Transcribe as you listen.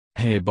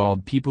Hey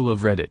bald people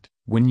of Reddit,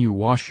 when you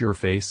wash your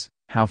face,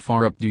 how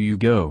far up do you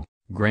go?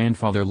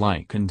 Grandfather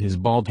likened his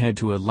bald head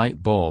to a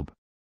light bulb.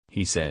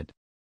 He said,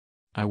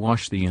 I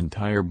wash the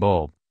entire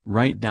bulb,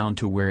 right down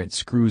to where it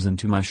screws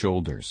into my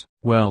shoulders.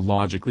 Well,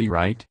 logically,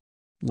 right?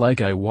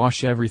 Like I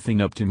wash everything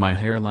up to my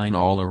hairline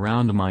all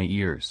around my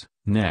ears,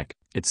 neck,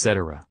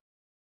 etc.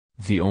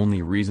 The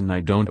only reason I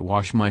don't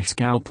wash my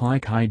scalp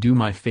like I do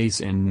my face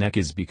and neck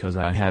is because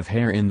I have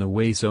hair in the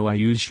way, so I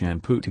use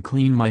shampoo to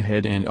clean my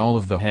head and all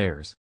of the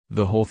hairs,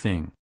 the whole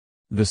thing.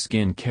 The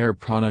skincare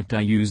product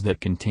I use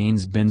that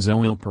contains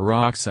benzoyl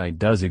peroxide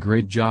does a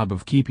great job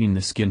of keeping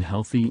the skin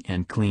healthy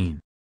and clean.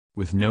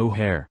 With no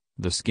hair,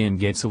 the skin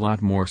gets a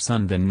lot more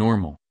sun than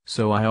normal,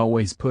 so I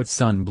always put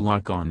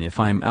sunblock on if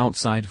I'm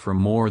outside for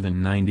more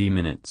than 90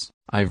 minutes.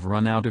 I've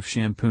run out of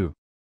shampoo.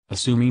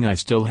 Assuming I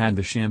still had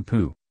the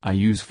shampoo, I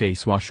use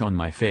face wash on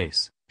my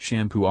face,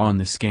 shampoo on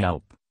the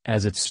scalp,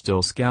 as it's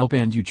still scalp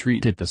and you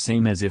treat it the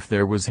same as if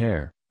there was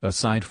hair.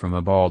 Aside from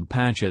a bald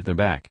patch at the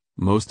back,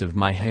 most of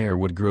my hair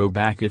would grow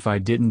back if I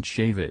didn't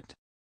shave it.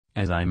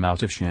 As I'm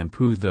out of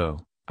shampoo though,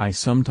 I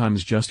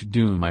sometimes just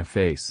do my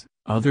face,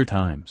 other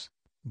times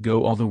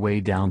go all the way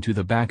down to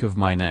the back of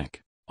my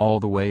neck, all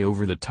the way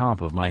over the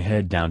top of my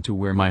head down to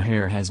where my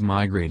hair has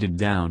migrated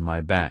down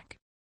my back.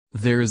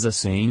 There is a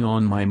saying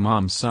on my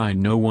mom's side,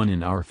 no one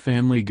in our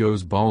family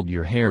goes bald,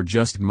 your hair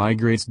just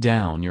migrates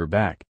down your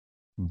back.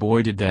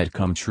 Boy did that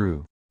come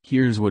true.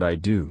 Here's what I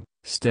do: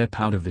 step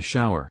out of the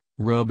shower,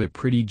 rub a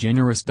pretty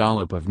generous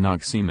dollop of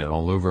Noxzema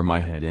all over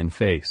my head and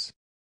face.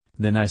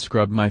 Then I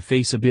scrub my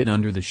face a bit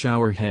under the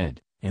shower head,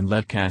 and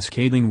let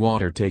cascading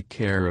water take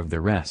care of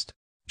the rest.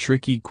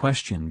 Tricky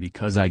question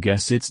because I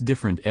guess it's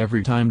different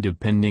every time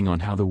depending on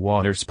how the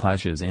water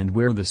splashes and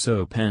where the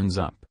soap ends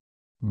up.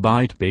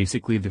 Bite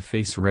basically the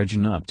face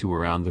region up to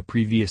around the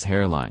previous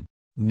hairline.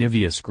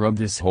 Nivea scrub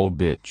this whole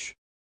bitch.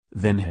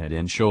 Then head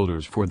and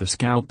shoulders for the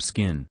scalp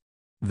skin.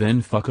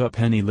 Then fuck up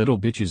any little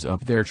bitches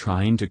up there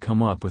trying to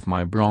come up with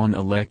my Braun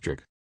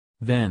Electric.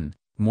 Then,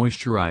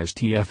 moisturize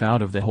TF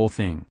out of the whole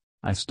thing.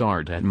 I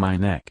start at my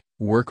neck,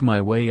 work my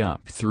way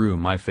up through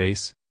my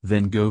face,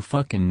 then go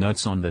fucking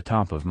nuts on the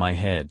top of my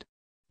head.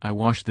 I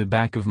wash the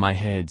back of my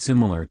head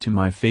similar to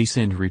my face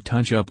and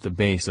retouch up the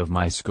base of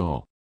my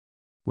skull.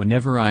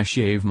 Whenever I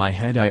shave my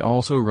head I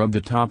also rub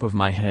the top of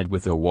my head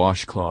with a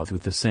washcloth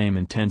with the same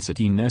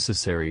intensity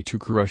necessary to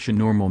crush a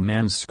normal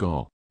man's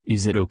skull.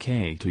 Is it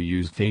okay to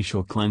use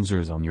facial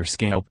cleansers on your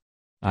scalp?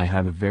 I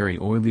have a very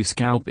oily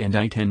scalp and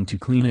I tend to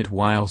clean it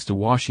whilst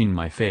washing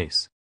my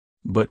face.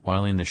 But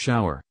while in the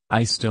shower,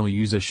 I still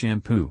use a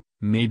shampoo,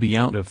 maybe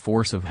out of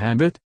force of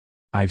habit?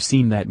 I've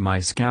seen that my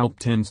scalp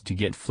tends to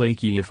get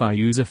flaky if I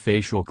use a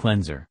facial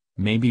cleanser,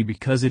 maybe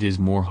because it is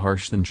more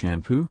harsh than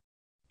shampoo?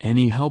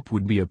 Any help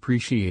would be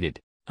appreciated.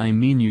 I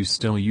mean, you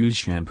still use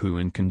shampoo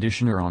and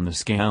conditioner on the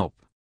scalp.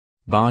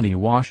 Body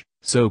wash,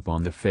 soap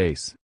on the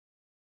face.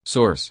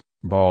 Source: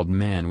 bald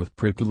man with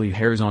prickly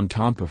hairs on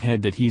top of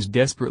head that he's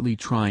desperately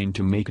trying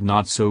to make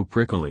not so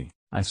prickly.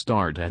 I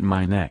start at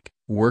my neck,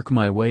 work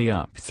my way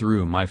up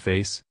through my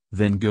face,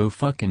 then go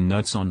fucking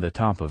nuts on the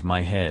top of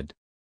my head.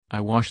 I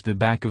wash the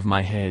back of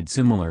my head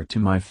similar to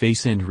my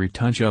face and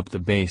retouch up the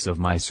base of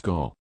my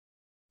skull.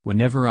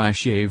 Whenever I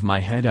shave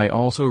my head I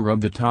also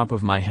rub the top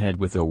of my head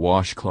with a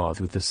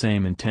washcloth with the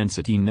same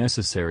intensity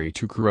necessary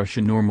to crush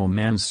a normal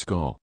man's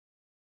skull.